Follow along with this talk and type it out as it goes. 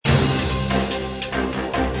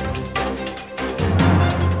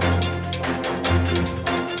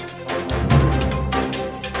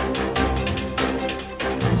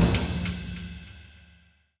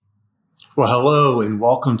Well, hello and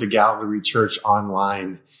welcome to Gallery Church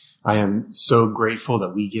Online. I am so grateful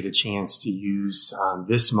that we get a chance to use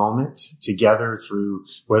this moment together through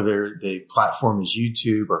whether the platform is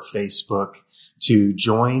YouTube or Facebook to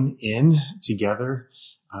join in together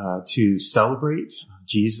to celebrate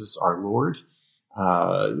Jesus our Lord.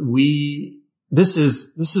 This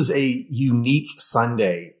is a unique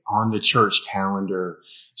Sunday on the church calendar.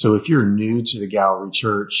 So if you're new to the Gallery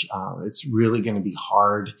Church, it's really going to be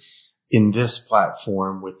hard in this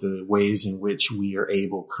platform with the ways in which we are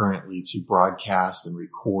able currently to broadcast and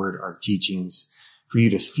record our teachings for you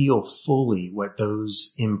to feel fully what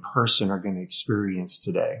those in person are going to experience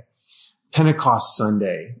today. Pentecost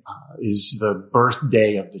Sunday is the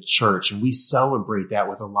birthday of the church, and we celebrate that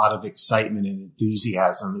with a lot of excitement and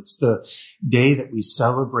enthusiasm. It's the day that we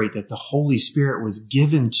celebrate that the Holy Spirit was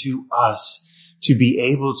given to us to be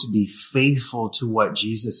able to be faithful to what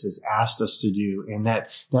Jesus has asked us to do. And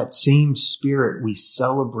that same Spirit we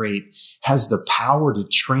celebrate has the power to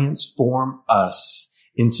transform us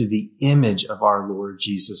into the image of our Lord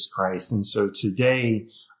Jesus Christ. And so today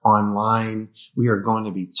online, we are going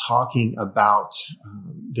to be talking about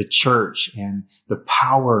the church and the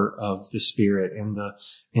power of the Spirit and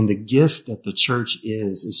the gift that the church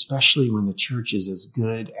is, especially when the church is as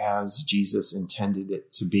good as Jesus intended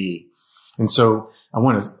it to be. And so I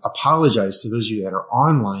want to apologize to those of you that are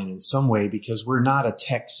online in some way because we're not a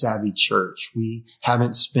tech savvy church. We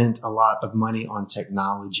haven't spent a lot of money on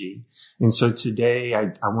technology. And so today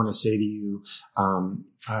I want to say to you,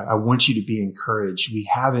 I want you to be encouraged. We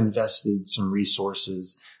have invested some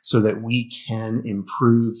resources so that we can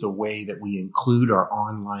improve the way that we include our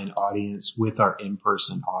online audience with our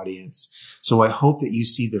in-person audience. So I hope that you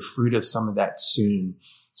see the fruit of some of that soon.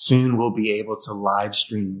 Soon we'll be able to live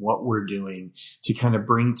stream what we're doing to kind of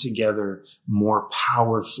bring together more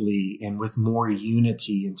powerfully and with more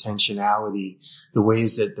unity, intentionality, the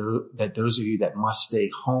ways that those of you that must stay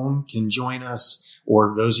home can join us,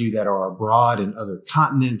 or those of you that are abroad in other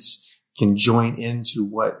continents can join into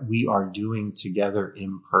what we are doing together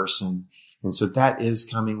in person. And so that is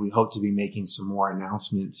coming. We hope to be making some more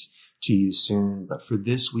announcements to you soon. But for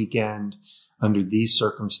this weekend, under these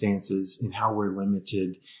circumstances and how we're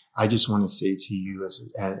limited, I just want to say to you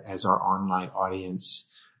as our online audience,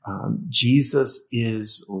 Jesus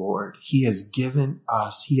is Lord. He has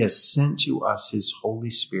sent to us his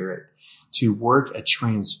Holy Spirit to work a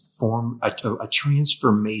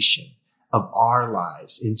transformation of our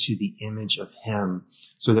lives into the image of him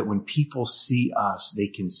so that when people see us, they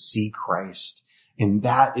can see Christ. And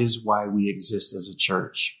that is why we exist as a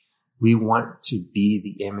church. We want to be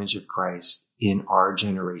the image of Christ in our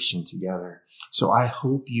generation together. So I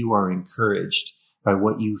hope you are encouraged by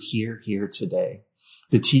what you hear here today.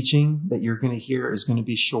 The teaching that you're going to hear is going to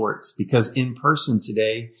be short because in person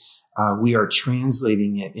today, we are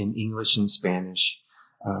translating it in English and Spanish.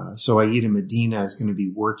 So Aida Medina is going to be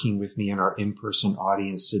working with me in our in-person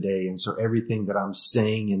audience today. And so everything that I'm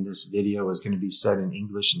saying in this video is going to be said in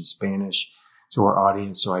English and Spanish to our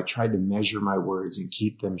audience. So I tried to measure my words and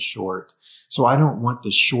keep them short. So I don't want the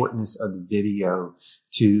shortness of the video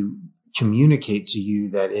to communicate to you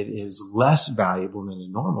that it is less valuable than a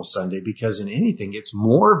normal Sunday, because in anything, it's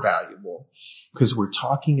more valuable because we're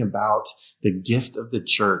talking about the gift of the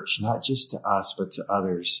church, not just to us, but to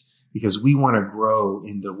others, because we want to grow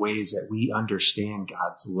in the ways that we understand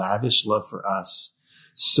God's lavish love for us,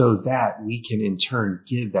 so that we can in turn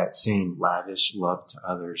give that same lavish love to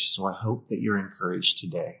others. So I hope that you're encouraged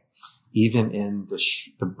today, even in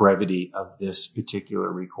the brevity of this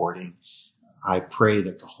particular recording. I pray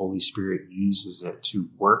that the Holy Spirit uses it to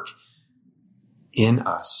work in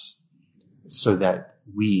us so that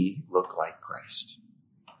we look like Christ.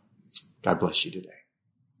 God bless you today.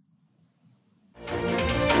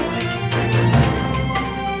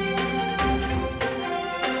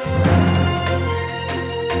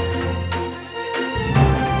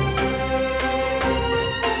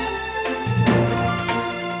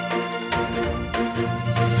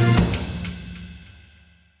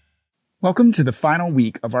 Welcome to the final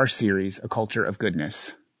week of our series, A Culture of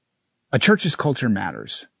Goodness. A church's culture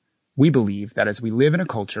matters. We believe that as we live in a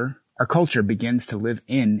culture, our culture begins to live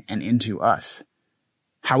in and into us.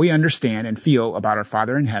 How we understand and feel about our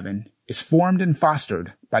Father in heaven is formed and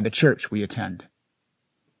fostered by the church we attend.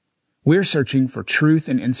 We're searching for truth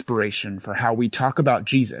and inspiration for how we talk about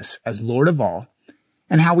Jesus as Lord of all,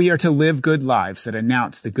 and how we are to live good lives that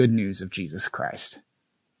announce the good news of Jesus Christ.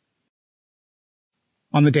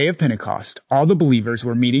 On the day of Pentecost, all the believers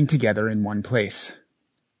were meeting together in one place.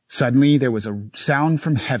 Suddenly there was a sound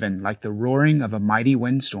from heaven like the roaring of a mighty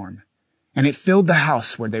windstorm, and it filled the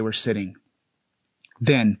house where they were sitting.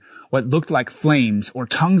 Then What looked like flames or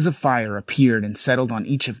tongues of fire appeared and settled on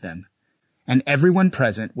each of them. And everyone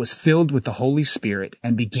present was filled with the Holy Spirit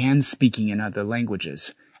and began speaking in other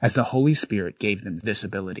languages, as the Holy Spirit gave them this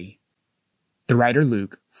ability. The writer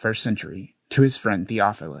Luke, 1st century, to his friend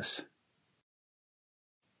Theophilus.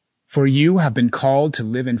 For you have been called to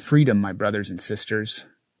live in freedom, my brothers and sisters,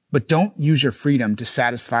 but don't use your freedom to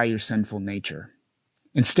satisfy your sinful nature.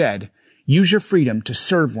 Instead, use your freedom to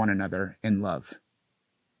serve one another in love.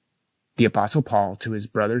 The Apostle Paul to his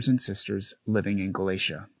brothers and sisters living in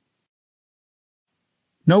Galatia.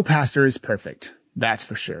 No pastor is perfect, that's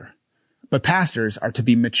for sure. But pastors are to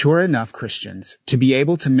be mature enough Christians to be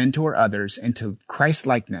able to mentor others into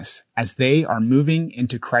Christ-likeness as they are moving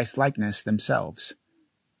into Christ-likeness themselves.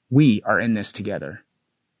 We are in this together.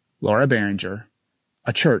 Laura Barringer,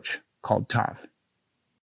 A Church Called Tav.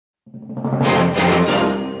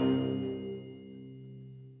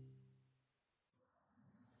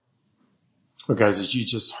 Well, guys, as you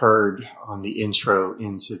just heard on the intro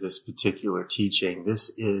into this particular teaching, this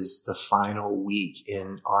is the final week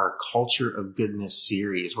in our Culture of Goodness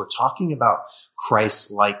series. We're talking about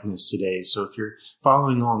Christ-likeness today. So if you're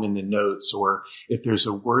following along in the notes, or if there's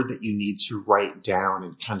a word that you need to write down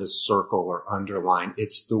and kind of circle or underline,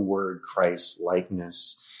 it's the word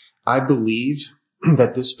Christ-likeness. I believe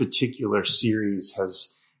that this particular series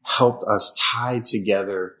has helped us tie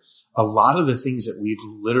together a lot of the things that we've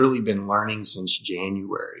literally been learning since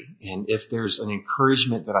January. And if there's an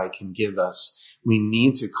encouragement that I can give us, we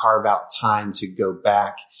need to carve out time to go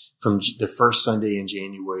back from the first Sunday in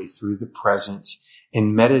January through the present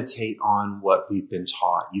and meditate on what we've been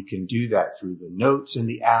taught. You can do that through the notes in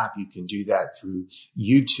the app. You can do that through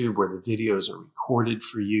YouTube, where the videos are recorded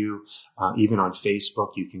for you. Even on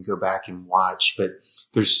Facebook, you can go back and watch. But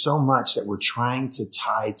there's so much that we're trying to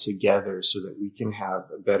tie together so that we can have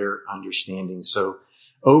a better understanding. So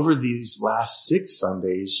over these last 6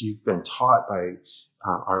 Sundays, you've been taught by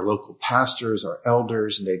our local pastors, our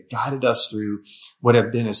elders, and they've guided us through what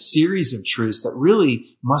have been a series of truths that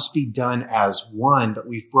really must be done as one, but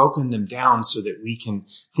we've broken them down so that we can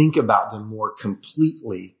think about them more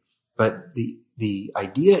completely. But the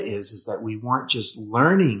idea is that we weren't just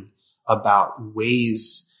learning about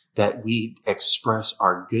ways that we express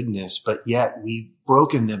our goodness, but yet we've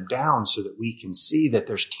broken them down so that we can see that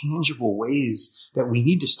there's tangible ways that we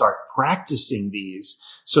need to start practicing these,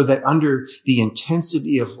 so that under the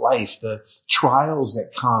intensity of life, the trials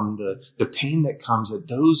that come, the pain that comes, that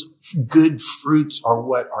those good fruits are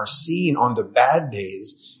what are seen on the bad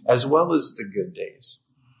days as well as the good days.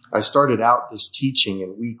 I started out this teaching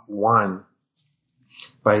in week 1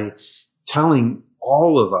 by telling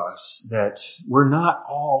all of us that we're not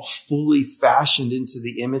all fully fashioned into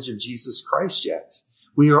the image of Jesus Christ yet.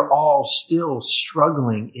 We are all still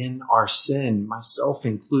struggling in our sin, myself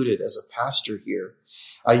included as a pastor here.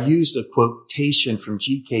 I used a quotation from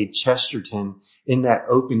G.K. Chesterton in that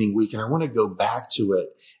opening week, and I want to go back to it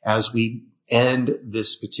as we end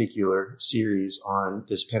this particular series on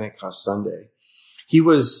this Pentecost Sunday.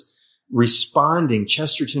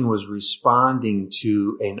 Chesterton was responding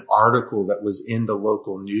to an article that was in the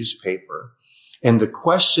local newspaper. And the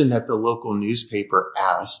question that the local newspaper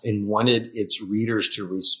asked and wanted its readers to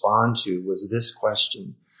respond to was this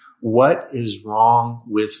question: what is wrong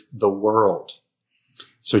with the world?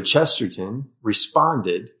 So Chesterton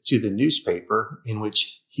responded to the newspaper, in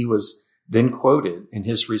which he was then quoted, and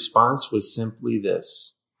his response was simply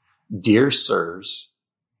this: "Dear sirs,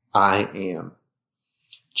 I am."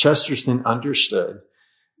 Chesterton understood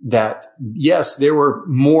that, yes, there were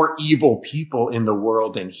more evil people in the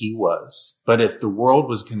world than he was. But if the world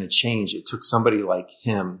was going to change, it took somebody like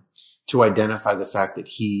him to identify the fact that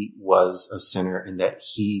he was a sinner and that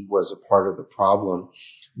he was a part of the problem.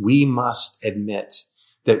 We must admit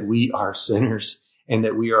that we are sinners and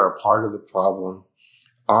that we are a part of the problem.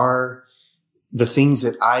 The things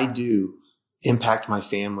that I do impact my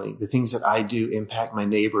family. The things that I do impact my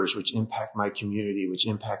neighbors, which impact my community, which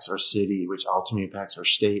impacts our city, which ultimately impacts our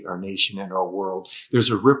state, our nation, and our world.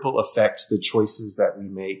 There's a ripple effect to the choices that we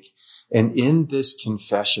make. And in this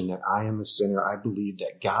confession that I am a sinner, I believe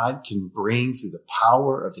that God can bring, through the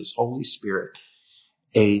power of his Holy Spirit,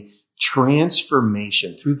 a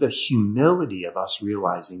transformation through the humility of us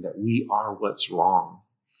realizing that we are what's wrong.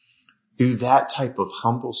 Through that type of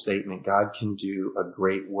humble statement, God can do a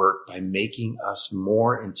great work by making us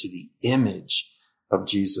more into the image of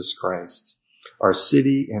Jesus Christ. Our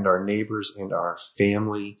city and our neighbors and our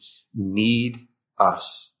family need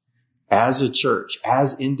us as a church,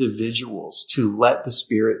 as individuals, to let the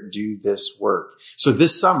Spirit do this work. So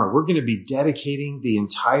this summer, we're going to be dedicating the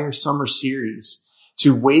entire summer series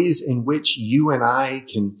to ways in which you and I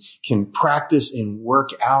can practice and work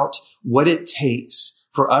out what it takes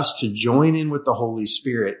for us to join in with the Holy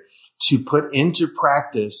Spirit to put into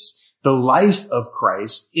practice the life of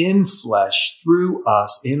Christ in flesh through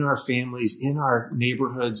us, in our families, in our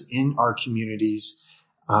neighborhoods, in our communities.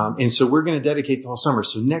 And so we're going to dedicate the whole summer.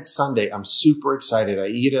 So next Sunday, I'm super excited.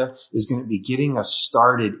 Aida is going to be getting us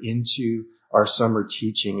started into our summer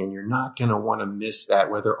teaching, and you're not going to want to miss that,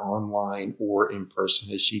 whether online or in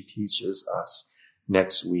person, as she teaches us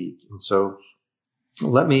next week. And so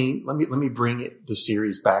let me bring the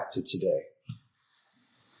series back to today.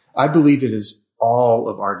 I believe it is all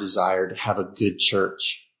of our desire to have a good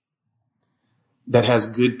church that has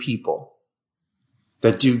good people,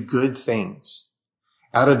 that do good things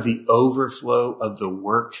out of the overflow of the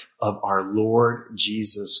work of our Lord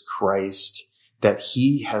Jesus Christ that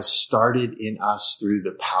he has started in us through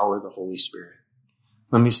the power of the Holy Spirit.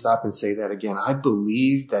 Let me stop and say that again. I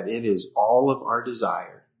believe that it is all of our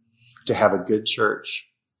desire to have a good church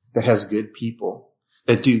that has good people,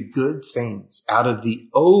 that do good things out of the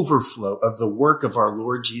overflow of the work of our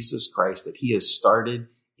Lord Jesus Christ that he has started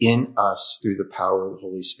in us through the power of the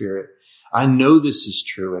Holy Spirit. I know this is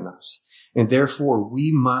true in us, and therefore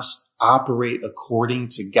we must operate according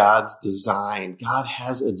to God's design. God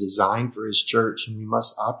has a design for his church, and we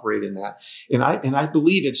must operate in that. And I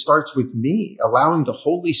believe it starts with me allowing the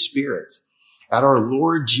Holy Spirit at our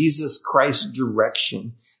Lord Jesus Christ's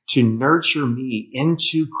direction to nurture me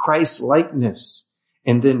into Christ's likeness,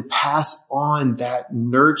 and then pass on that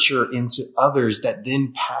nurture into others, that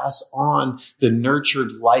then pass on the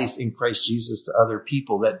nurtured life in Christ Jesus to other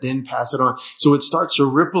people, that then pass it on. So it starts a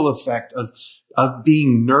ripple effect of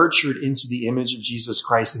being nurtured into the image of Jesus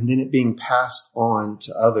Christ, and then it being passed on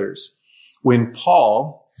to others. When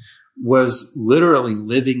Paul was literally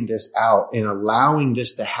living this out and allowing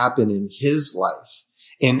this to happen in his life,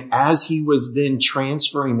 and as he was then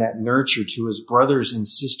transferring that nurture to his brothers and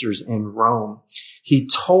sisters in Rome, he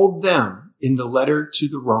told them in the letter to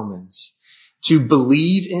the Romans to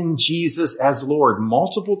believe in Jesus as Lord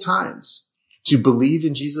multiple times, to believe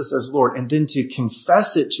in Jesus as Lord, and then to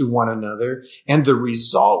confess it to one another, and the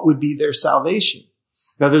result would be their salvation.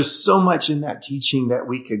 Now, there's so much in that teaching that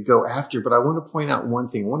we could go after, but I want to point out one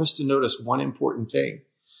thing. I want us to notice one important thing.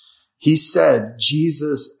 He said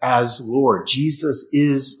Jesus as Lord. Jesus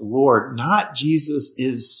is Lord, not Jesus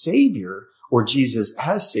is Savior or Jesus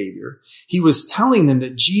as Savior. He was telling them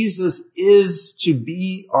that Jesus is to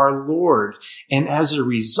be our Lord. And as a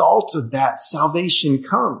result of that, salvation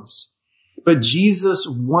comes. But Jesus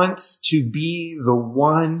wants to be the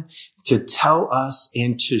one to tell us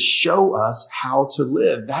and to show us how to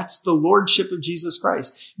live. That's the lordship of Jesus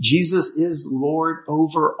Christ. Jesus is Lord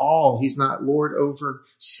over all. He's not Lord over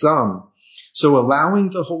some. So allowing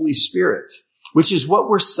the Holy Spirit, which is what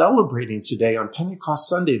we're celebrating today on Pentecost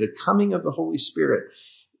Sunday, the coming of the Holy Spirit,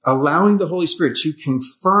 allowing the Holy Spirit to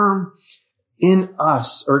confirm in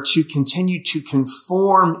us, or to continue to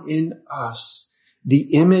conform in us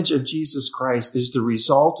the image of Jesus Christ, is the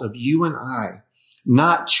result of you and I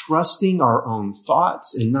not trusting our own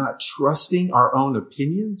thoughts and not trusting our own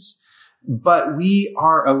opinions, but we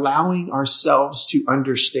are allowing ourselves to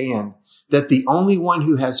understand that the only one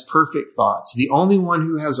who has perfect thoughts, the only one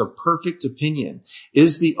who has a perfect opinion,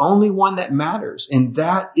 is the only one that matters. And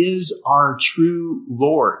that is our true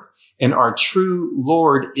Lord. And our true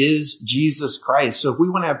Lord is Jesus Christ. So if we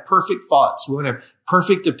want to have perfect thoughts, we want to have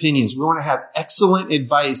perfect opinions, we want to have excellent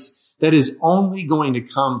advice, that is only going to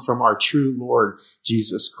come from our true Lord,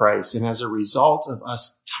 Jesus Christ. And as a result of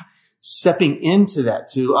us stepping into that,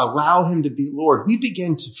 to allow him to be Lord, we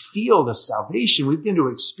begin to feel the salvation. We begin to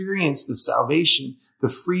experience the salvation, the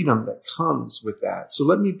freedom that comes with that. So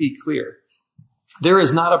let me be clear. There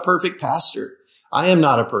is not a perfect pastor. I am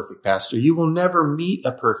not a perfect pastor. You will never meet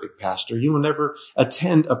a perfect pastor. You will never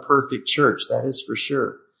attend a perfect church. That is for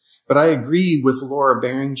sure. But I agree with Laura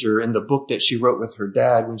Barringer in the book that she wrote with her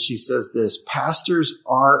dad when she says this: pastors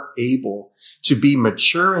are able to be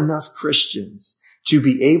mature enough Christians to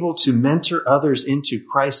be able to mentor others into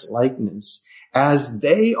Christ's likeness as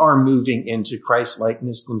they are moving into Christ's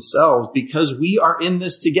likeness themselves, because we are in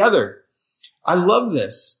this together. I love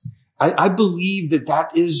this. I believe that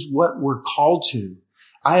that is what we're called to.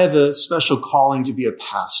 I have a special calling to be a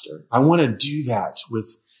pastor. I want to do that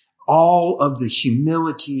with all of the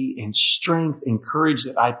humility and strength and courage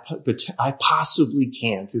that I possibly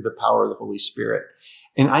can through the power of the Holy Spirit.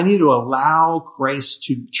 And I need to allow Christ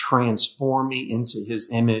to transform me into his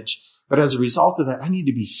image. But as a result of that, I need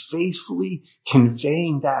to be faithfully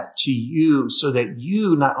conveying that to you so that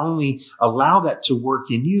you not only allow that to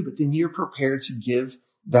work in you, but then you're prepared to give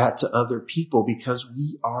that to other people because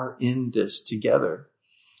we are in this together.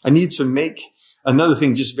 I need to make another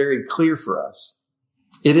thing just very clear for us.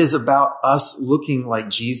 It is about us looking like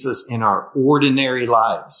Jesus in our ordinary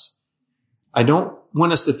lives. I don't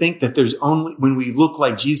want us to think that there's only, when we look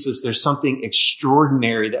like Jesus, there's something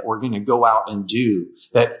extraordinary that we're going to go out and do,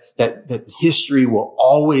 that history will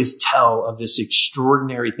always tell of this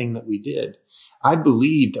extraordinary thing that we did. I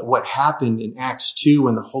believe that what happened in Acts 2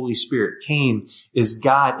 when the Holy Spirit came is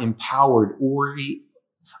God empowered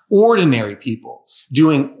ordinary people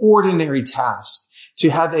doing ordinary tasks to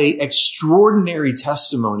have an extraordinary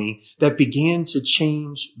testimony that began to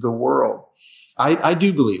change the world. I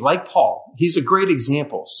do believe, like Paul, he's a great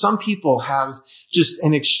example. Some people have just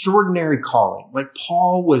an extraordinary calling. Like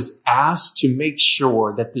Paul was asked to make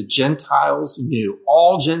sure that the Gentiles knew,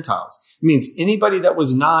 all Gentiles. It means anybody that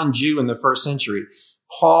was non-Jew in the first century.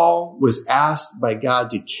 Paul was asked by God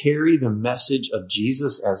to carry the message of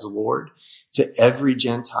Jesus as Lord to every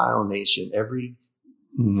Gentile nation, every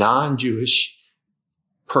non-Jewish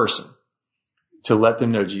person, to let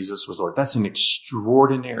them know Jesus was Lord. That's an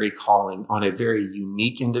extraordinary calling on a very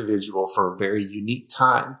unique individual for a very unique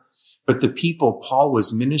time. But the people Paul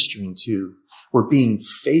was ministering to were being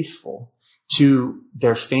faithful to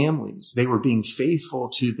their families. They were being faithful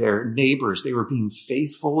to their neighbors. They were being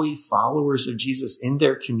faithfully followers of Jesus in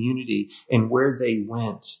their community and where they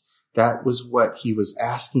went. That was what he was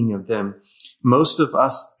asking of them. Most of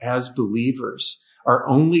us as believers are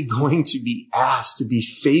only going to be asked to be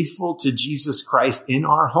faithful to Jesus Christ in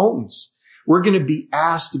our homes. We're going to be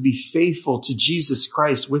asked to be faithful to Jesus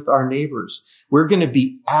Christ with our neighbors. We're going to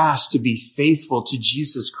be asked to be faithful to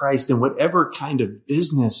Jesus Christ in whatever kind of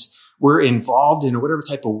business we're involved in or whatever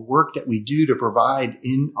type of work that we do to provide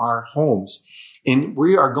in our homes. And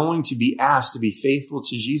we are going to be asked to be faithful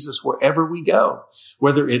to Jesus wherever we go,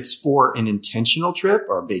 whether it's for an intentional trip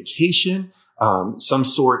or vacation, some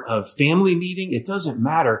sort of family meeting. It doesn't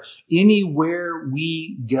matter. Anywhere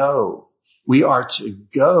we go, we are to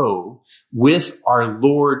go with our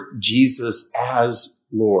Lord Jesus as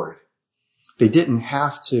Lord. They didn't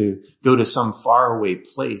have to go to some faraway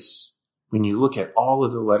place. When you look at all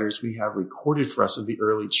of the letters we have recorded for us of the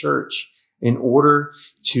early church, in order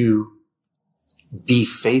to be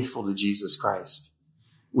faithful to Jesus Christ,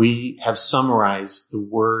 we have summarized the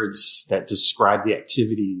words that describe the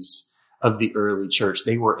activities of the early church.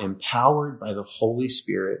 They were empowered by the Holy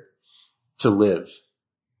Spirit to live.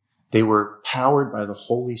 They were powered by the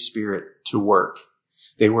Holy Spirit to work.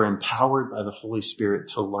 They were empowered by the Holy Spirit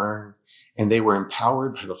to learn. And they were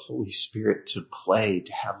empowered by the Holy Spirit to play,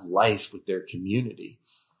 to have life with their community.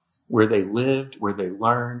 Where they lived, where they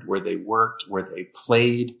learned, where they worked, where they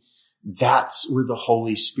played. That's where the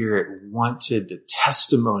Holy Spirit wanted the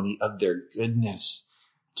testimony of their goodness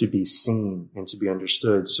to be seen and to be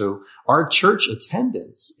understood. So our church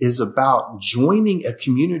attendance is about joining a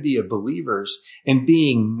community of believers and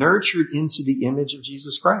being nurtured into the image of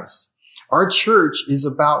Jesus Christ. Our church is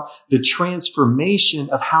about the transformation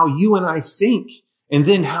of how you and I think and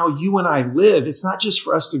then how you and I live. It's not just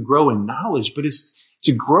for us to grow in knowledge, but it's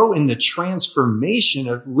to grow in the transformation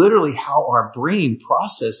of literally how our brain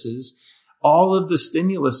processes all of the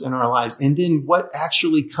stimulus in our lives, and then what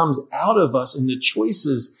actually comes out of us in the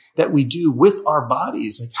choices that we do with our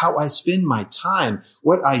bodies, like how I spend my time,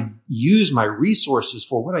 what I use my resources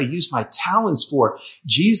for, what I use my talents for.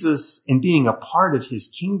 Jesus and being a part of his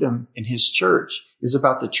kingdom and his church is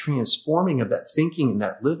about the transforming of that thinking and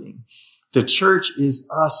that living. The church is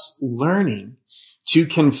us learning to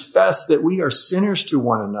confess that we are sinners to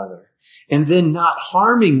one another, and then not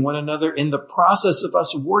harming one another in the process of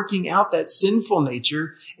us working out that sinful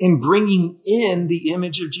nature and bringing in the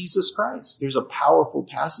image of Jesus Christ. There's a powerful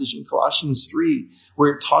passage in Colossians 3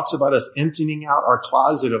 where it talks about us emptying out our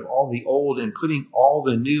closet of all the old and putting all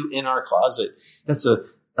the new in our closet. That's a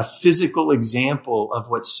physical example of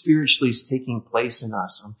what spiritually is taking place in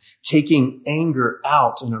us. I'm taking anger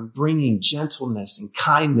out and I'm bringing gentleness and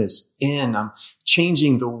kindness in. I'm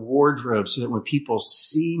changing the wardrobe so that when people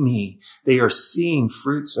see me, they are seeing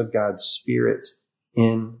fruits of God's Spirit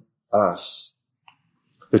in us.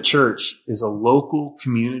 The church is a local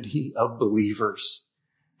community of believers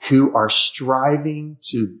who are striving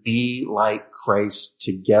to be like Christ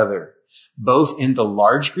together, both in the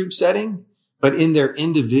large group setting but in their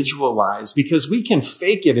individual lives, because we can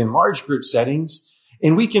fake it in large group settings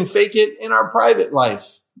and we can fake it in our private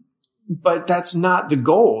life. But that's not the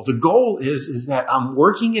goal. The goal is that I'm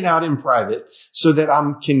working it out in private so that I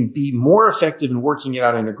can be more effective in working it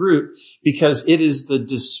out in a group, because it is the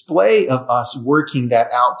display of us working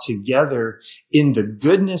that out together in the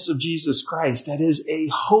goodness of Jesus Christ that is a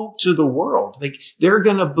hope to the world. Like, they're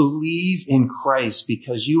going to believe in Christ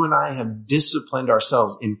because you and I have disciplined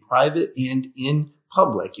ourselves in private and in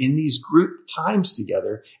public in these group times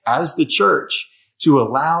together as the church, to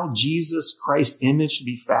allow Jesus Christ's image to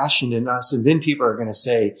be fashioned in us. And then people are going to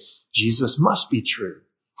say, Jesus must be true.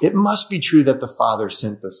 It must be true that the Father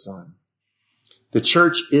sent the Son. The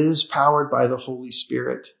church is powered by the Holy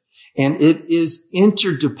Spirit, and it is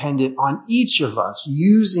interdependent on each of us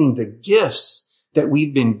using the gifts that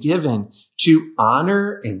we've been given to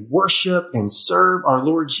honor and worship and serve our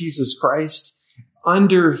Lord Jesus Christ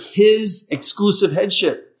under his exclusive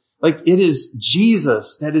headship. Like, it is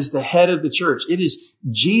Jesus that is the head of the church. It is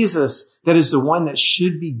Jesus that is the one that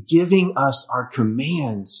should be giving us our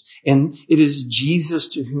commands. And it is Jesus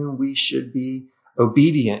to whom we should be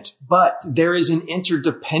obedient. But there is an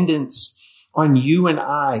interdependence on you and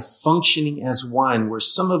I functioning as one, where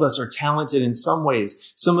some of us are talented in some ways.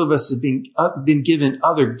 Some of us have been given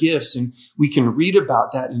other gifts, and we can read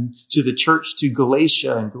about that to the church, to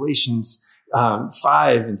Galatia and Galatians 5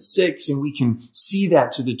 and 6, and we can see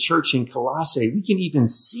that to the church in Colossae. We can even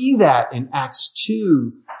see that in Acts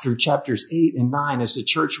 2 through chapters 8 and 9, as the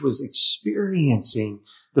church was experiencing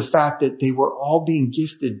the fact that they were all being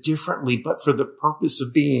gifted differently, but for the purpose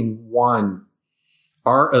of being one.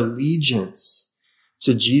 Our allegiance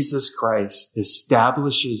to Jesus Christ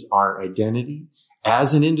establishes our identity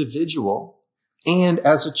as an individual and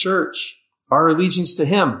as a church. Our allegiance to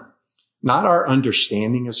him. Not our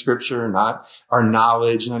understanding of Scripture, not our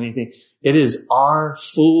knowledge, not anything. It is our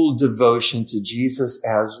full devotion to Jesus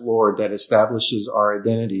as Lord that establishes our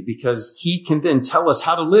identity, because he can then tell us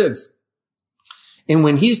how to live. And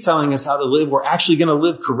when he's telling us how to live, we're actually going to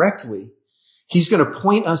live correctly. He's going to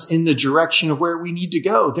point us in the direction of where we need to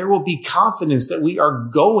go. There will be confidence that we are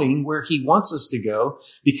going where he wants us to go,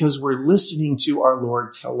 because we're listening to our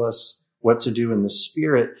Lord tell us what to do, and the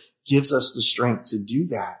Spirit gives us the strength to do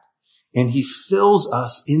that. And he fills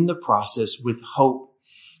us in the process with hope.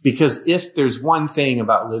 Because if there's one thing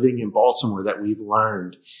about living in Baltimore that we've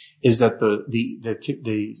learned, is that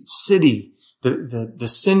the city, the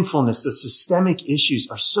sinfulness, the systemic issues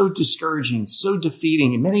are so discouraging, so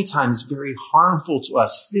defeating, and many times very harmful to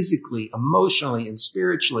us physically, emotionally, and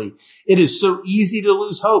spiritually. It is so easy to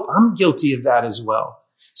lose hope. I'm guilty of that as well.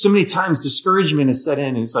 So many times discouragement is set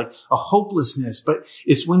in, and it's like a hopelessness, but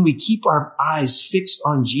it's when we keep our eyes fixed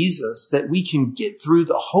on Jesus that we can get through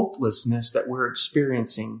the hopelessness that we're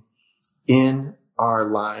experiencing in our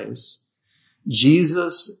lives.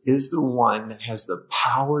 Jesus is the one that has the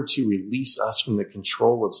power to release us from the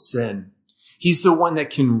control of sin. He's the one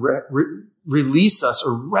that can release us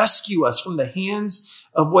or rescue us from the hands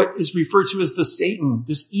of what is referred to as the Satan,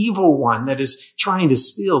 this evil one that is trying to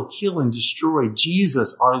steal, kill, and destroy.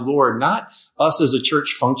 Jesus, our Lord, not us as a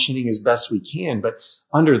church functioning as best we can, but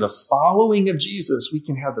under the following of Jesus, we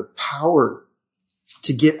can have the power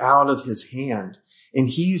to get out of his hand. And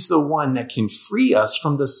he's the one that can free us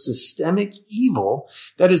from the systemic evil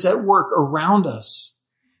that is at work around us.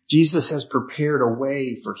 Jesus has prepared a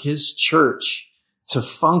way for his church to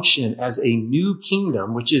function as a new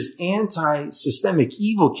kingdom, which is anti-systemic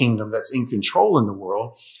evil kingdom that's in control in the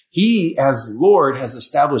world. He, as Lord, has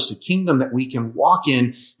established a kingdom that we can walk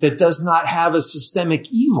in that does not have a systemic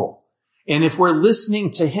evil. And if we're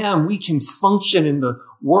listening to him, we can function in the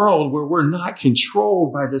world where we're not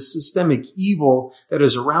controlled by the systemic evil that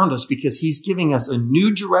is around us, because he's giving us a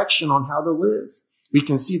new direction on how to live. We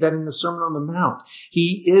can see that in the Sermon on the Mount.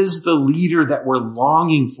 He is the leader that we're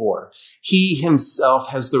longing for. He himself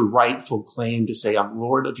has the rightful claim to say, I'm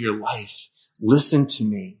Lord of your life. Listen to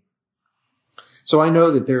me. So I know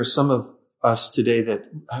that there are some of us today that,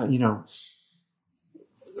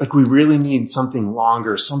 like we really need something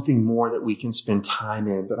longer, something more that we can spend time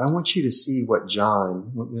in. But I want you to see what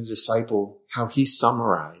John, the disciple, how he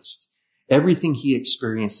summarized everything he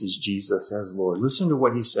experiences Jesus as Lord. Listen to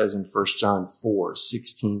what he says in 1 John 4,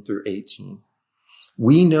 16 through 18.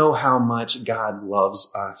 We know how much God loves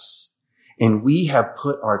us, and we have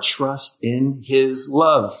put our trust in his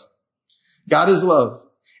love. God is love,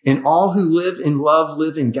 and all who live in love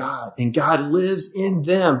live in God, and God lives in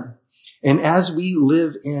them. And as we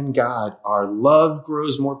live in God, our love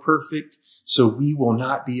grows more perfect, so we will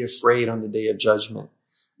not be afraid on the day of judgment.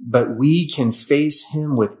 But we can face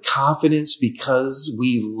him with confidence because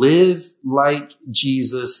we live like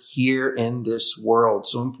Jesus here in this world.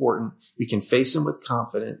 So important. We can face him with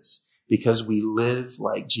confidence because we live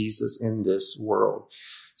like Jesus in this world.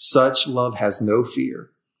 Such love has no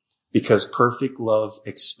fear, because perfect love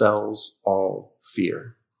expels all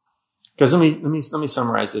fear. Because let me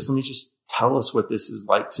summarize this. Let me just tell us what this is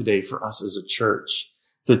like today for us as a church.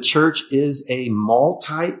 The church is a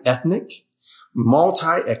multi-ethnic,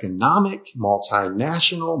 multi-economic,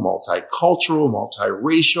 multinational, multicultural,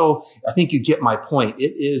 multiracial. I think you get my point.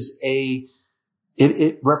 It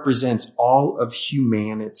represents all of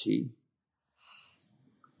humanity.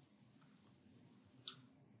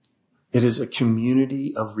 It is a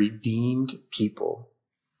community of redeemed people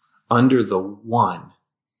under the one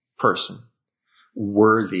person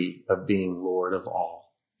worthy of being Lord of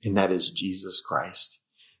all, and that is Jesus Christ.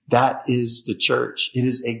 That is the church. It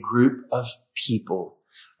is a group of people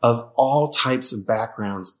of all types of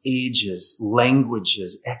backgrounds, ages,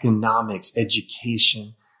 languages, economics,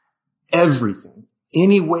 education, everything.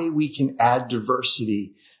 Any way we can add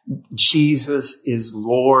diversity, Jesus is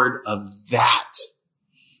Lord of that.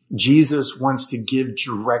 Jesus wants to give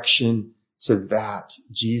direction to that.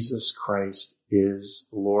 Jesus Christ is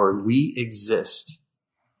Lord. We exist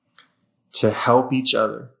to help each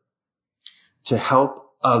other, to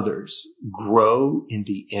help others grow in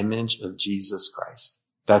the image of Jesus Christ.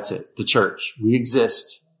 That's it. The church. We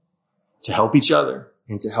exist to help each other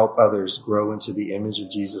and to help others grow into the image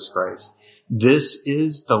of Jesus Christ. This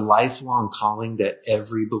is the lifelong calling that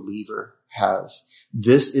every believer has.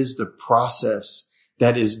 This is the process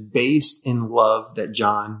that is based in love that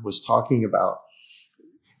John was talking about.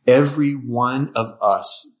 Every one of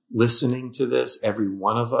us listening to this, every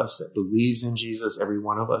one of us that believes in Jesus, every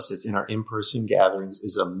one of us that's in our in-person gatherings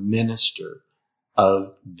is a minister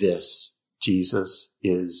of this. Jesus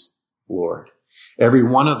is Lord. Every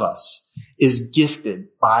one of us is gifted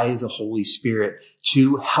by the Holy Spirit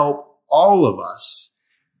to help all of us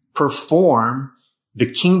perform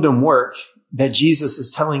the kingdom work that Jesus is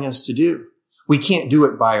telling us to do. We can't do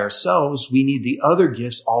it by ourselves. We need the other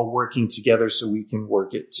gifts all working together so we can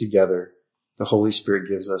work it together. The Holy Spirit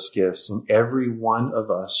gives us gifts, and every one of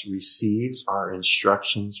us receives our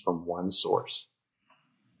instructions from one source,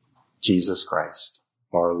 Jesus Christ,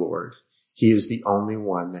 our Lord. He is the only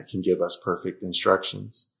one that can give us perfect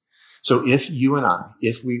instructions. So if you and I,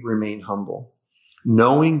 if we remain humble,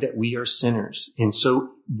 knowing that we are sinners, and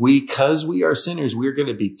so because we are sinners, we're going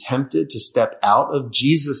to be tempted to step out of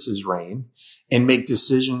Jesus's reign and make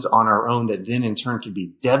decisions on our own that then in turn can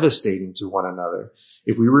be devastating to one another.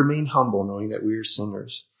 If we remain humble, knowing that we are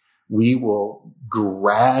sinners, we will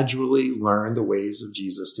gradually learn the ways of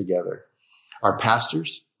Jesus together. Our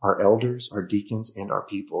pastors, our elders, our deacons, and our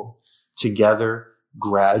people together,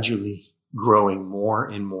 gradually growing more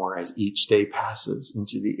and more as each day passes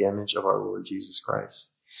into the image of our Lord Jesus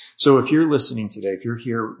Christ. So if you're listening today, if you're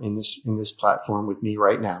here in this platform with me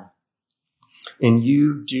right now, and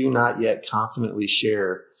you do not yet confidently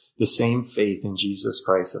share the same faith in Jesus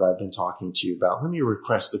Christ that I've been talking to you about, let me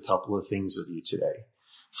request a couple of things of you today.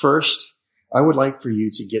 First, I would like for you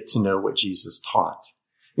to get to know what Jesus taught.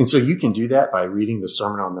 And so you can do that by reading the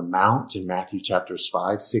Sermon on the Mount in Matthew chapters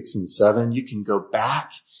 5, 6, and 7. You can go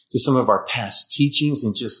back to some of our past teachings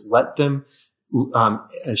and just let them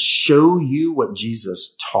show you what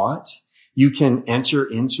Jesus taught. You can enter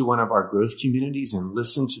into one of our growth communities and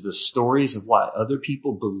listen to the stories of what other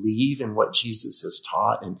people believe and what Jesus has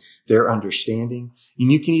taught and their understanding. And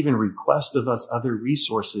you can even request of us other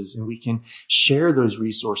resources, and we can share those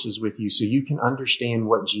resources with you so you can understand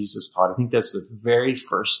what Jesus taught. I think that's the very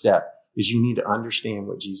first step, is you need to understand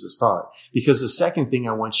what Jesus taught. Because the second thing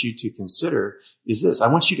I want you to consider is this. I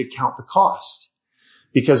want you to count the cost.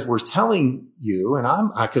 Because we're telling you,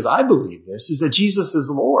 and because I believe this, is that Jesus is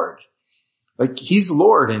Lord. Like, he's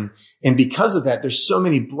Lord. And because of that, there's so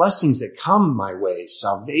many blessings that come my way,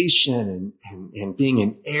 salvation and being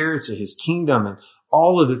an heir to his kingdom and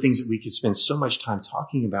all of the things that we could spend so much time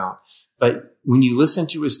talking about. But when you listen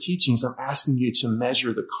to his teachings, I'm asking you to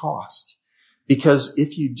measure the cost. Because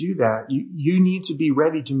if you do that, you need to be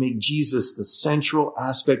ready to make Jesus the central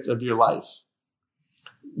aspect of your life.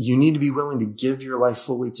 You need to be willing to give your life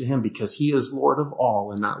fully to him, because he is Lord of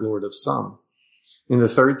all and not Lord of some. And the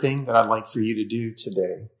third thing that I'd like for you to do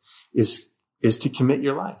today is to commit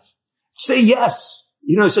your life. Say yes.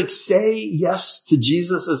 It's like, say yes to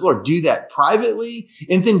Jesus as Lord. Do that privately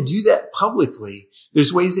and then do that publicly.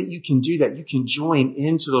 There's ways that you can do that. You can join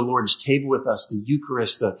into the Lord's table with us, the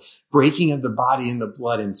Eucharist, the breaking of the body and the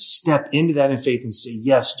blood, and step into that in faith and say,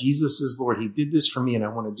 yes, Jesus is Lord. He did this for me, and I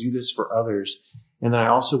want to do this for others. And then I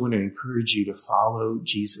also want to encourage you to follow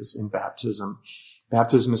Jesus in baptism.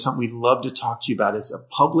 Baptism is something we'd love to talk to you about. It's a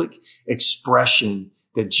public expression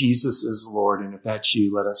that Jesus is Lord. And if that's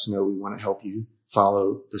you, let us know. We want to help you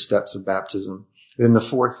follow the steps of baptism. Then the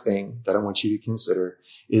fourth thing that I want you to consider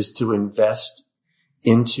is to invest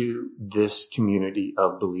into this community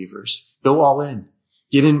of believers. Go all in.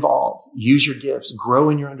 Get involved. Use your gifts. Grow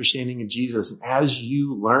in your understanding of Jesus. And as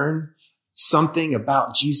you learn something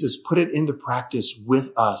about Jesus, put it into practice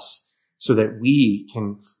with us so that we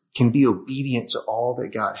can be obedient to all that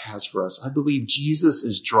God has for us. I believe Jesus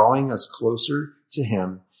is drawing us closer to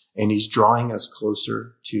him, and he's drawing us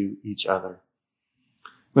closer to each other.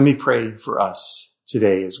 Let me pray for us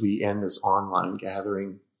today as we end this online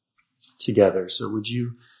gathering together. So would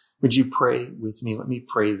you pray with me? Let me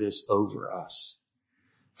pray this over us.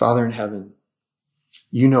 Father in heaven,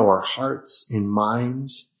 you know our hearts and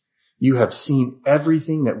minds. You have seen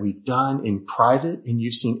everything that we've done in private, and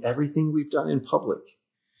you've seen everything we've done in public.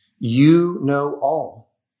 You know all.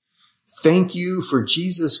 Thank you for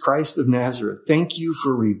Jesus Christ of Nazareth. Thank you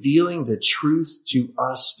for revealing the truth to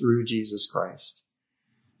us through Jesus Christ.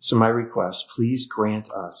 So my request, please grant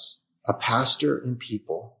us, a pastor and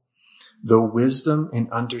people, the wisdom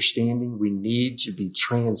and understanding we need to be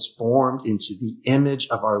transformed into the image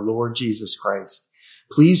of our Lord Jesus Christ.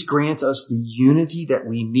 Please grant us the unity that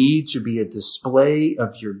we need to be a display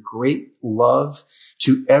of your great love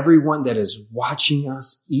to everyone that is watching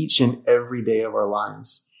us each and every day of our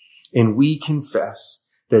lives. And we confess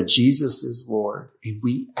that Jesus is Lord, and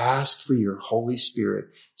we ask for your Holy Spirit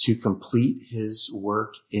to complete his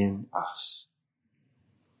work in us.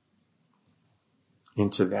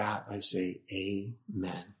 And to that I say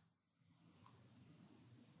amen.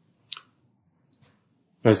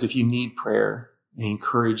 Guys, if you need prayer, I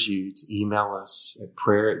encourage you to email us at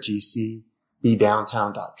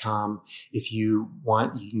prayer@gcbdowntown.com. If you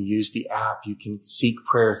want, you can use the app. You can seek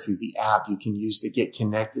prayer through the app. You can use the Get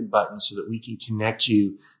Connected button so that we can connect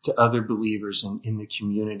you to other believers in the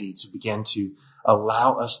community to begin to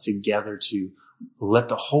allow us together to let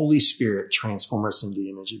the Holy Spirit transform us into the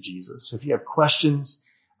image of Jesus. So if you have questions,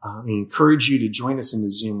 I encourage you to join us in the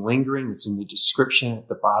Zoom Lingering. It's in the description at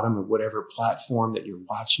the bottom of whatever platform that you're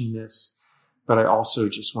watching this. But I also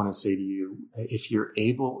just want to say to you, if you're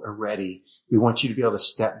able or ready, we want you to be able to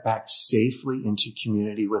step back safely into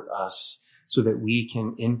community with us so that we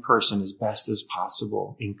can, in person as best as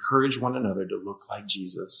possible, encourage one another to look like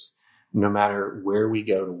Jesus, no matter where we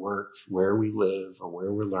go to work, where we live, or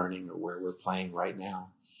where we're learning, or where we're playing right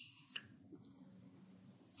now.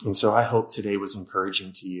 And so I hope today was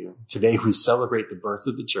encouraging to you. Today we celebrate the birth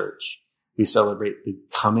of the church. We celebrate the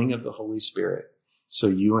coming of the Holy Spirit, so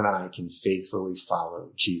you and I can faithfully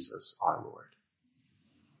follow Jesus, our Lord.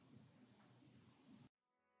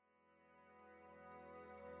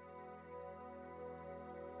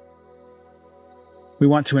 We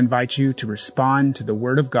want to invite you to respond to the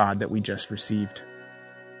word of God that we just received.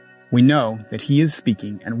 We know that he is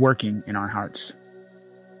speaking and working in our hearts.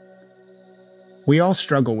 We all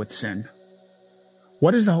struggle with sin.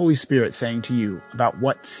 What is the Holy Spirit saying to you about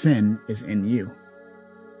what sin is in you?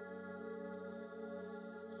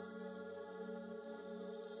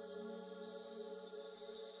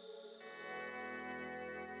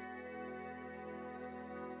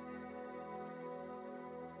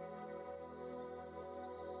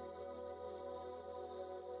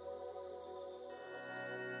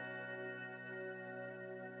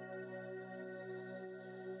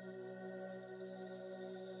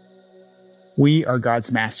 We are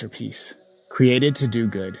God's masterpiece, created to do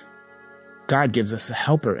good. God gives us a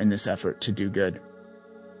helper in this effort to do good.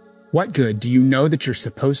 What good do you know that you're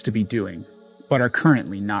supposed to be doing, but are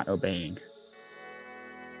currently not obeying?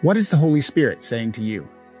 What is the Holy Spirit saying to you?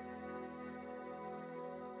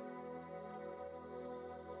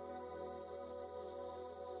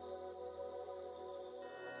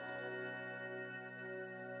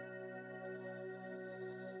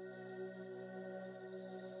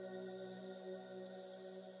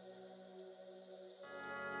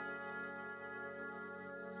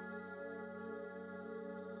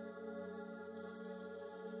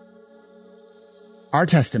 Our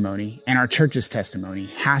testimony and our church's testimony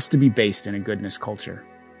has to be based in a goodness culture.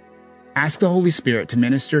 Ask the Holy Spirit to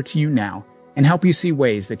minister to you now and help you see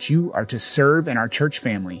ways that you are to serve in our church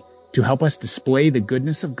family to help us display the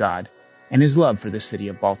goodness of God and his love for the city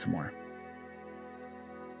of Baltimore.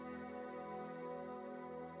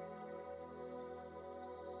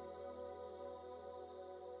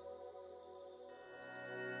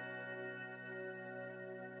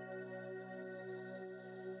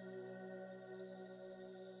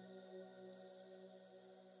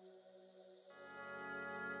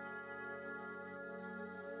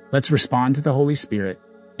 Let's respond to the Holy Spirit,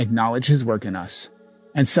 acknowledge his work in us,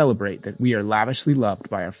 and celebrate that we are lavishly loved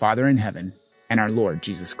by our Father in heaven and our Lord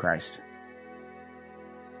Jesus Christ.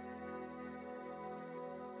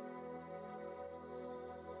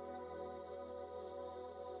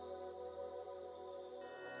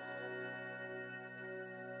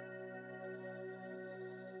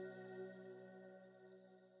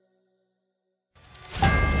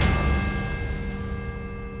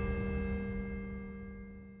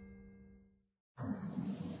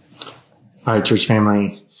 All right, church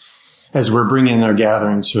family, as we're bringing our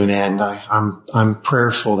gathering to an end, I'm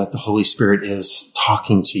prayerful that the Holy Spirit is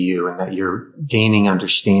talking to you and that you're gaining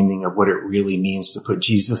understanding of what it really means to put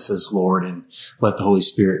Jesus as Lord and let the Holy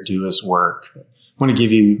Spirit do his work. I want to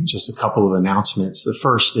give you just a couple of announcements. The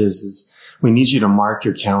first is we need you to mark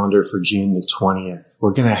your calendar for June the 20th.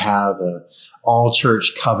 We're going to have a all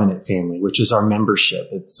church covenant family, which is our membership.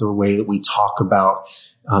 It's a way that we talk about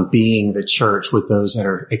being the church with those that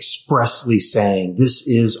are expressly saying, this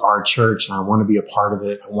is our church and I want to be a part of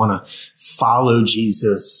it. I want to follow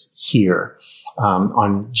Jesus here.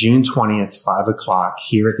 On June 20th, 5:00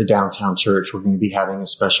 here at the downtown church, we're going to be having a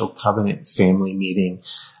special covenant family meeting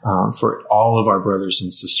for all of our brothers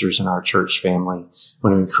and sisters in our church family. I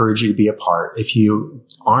want to encourage you to be a part. If you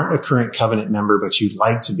aren't a current covenant member, but you'd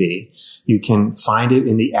like to be, you can find it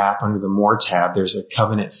in the app under the More tab. There's a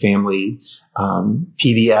covenant family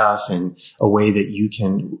PDF and a way that you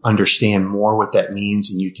can understand more what that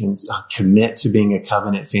means, and you can commit to being a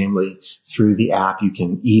covenant family through the app. You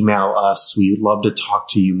can email us. We would love to talk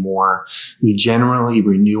to you more. We generally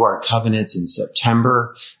renew our covenants in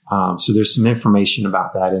September. So there's some information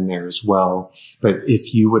about that in there as well. But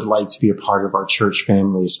if you would like to be a part of our church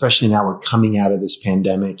family, especially now we're coming out of this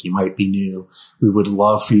pandemic, you might be new. We would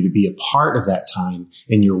love for you to be a part of that time,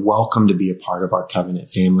 and you're welcome to be a part of our covenant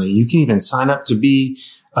family. You can even sign up to be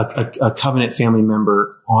a covenant family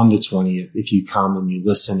member on the 20th if you come and you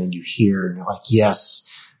listen and you hear and you're like, yes,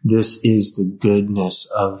 this is the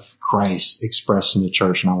goodness of Christ expressed in the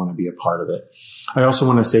church, and I want to be a part of it. I also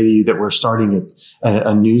want to say to you that we're starting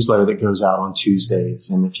a newsletter that goes out on Tuesdays.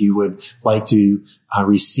 And if you would like to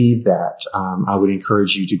receive that, I would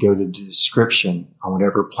encourage you to go to the description on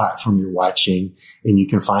whatever platform you're watching, and you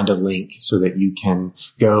can find a link so that you can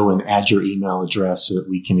go and add your email address so that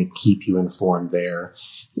we can keep you informed there.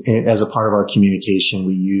 As a part of our communication,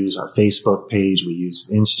 we use our Facebook page, we use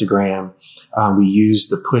Instagram, we use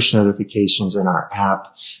the push notifications in our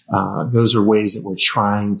app. Those are ways that we're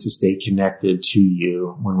trying to stay connected to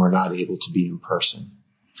you when we're not able to be in person.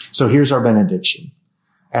 So here's our benediction.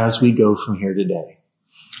 As we go from here today,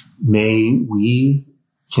 may we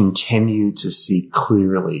continue to see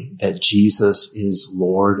clearly that Jesus is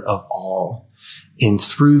Lord of all. And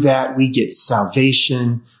through that, we get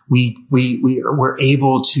salvation. We're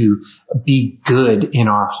able to be good in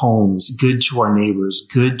our homes, good to our neighbors,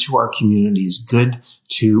 good to our communities, good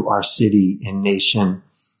to our city and nation,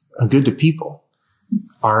 good to people.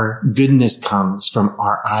 Our goodness comes from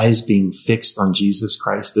our eyes being fixed on Jesus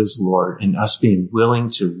Christ as Lord and us being willing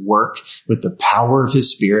to work with the power of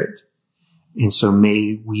his Spirit. And so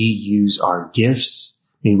may we use our gifts,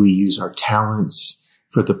 may we use our talents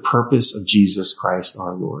for the purpose of Jesus Christ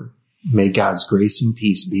our Lord. May God's grace and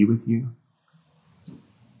peace be with you.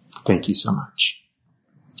 Thank you so much.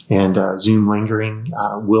 And Zoom lingering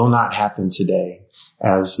will not happen today,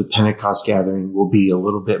 as the Pentecost gathering will be a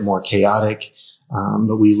little bit more chaotic.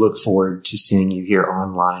 But we look forward to seeing you here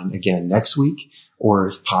online again next week, or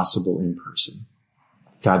if possible in person.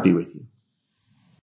 God be with you.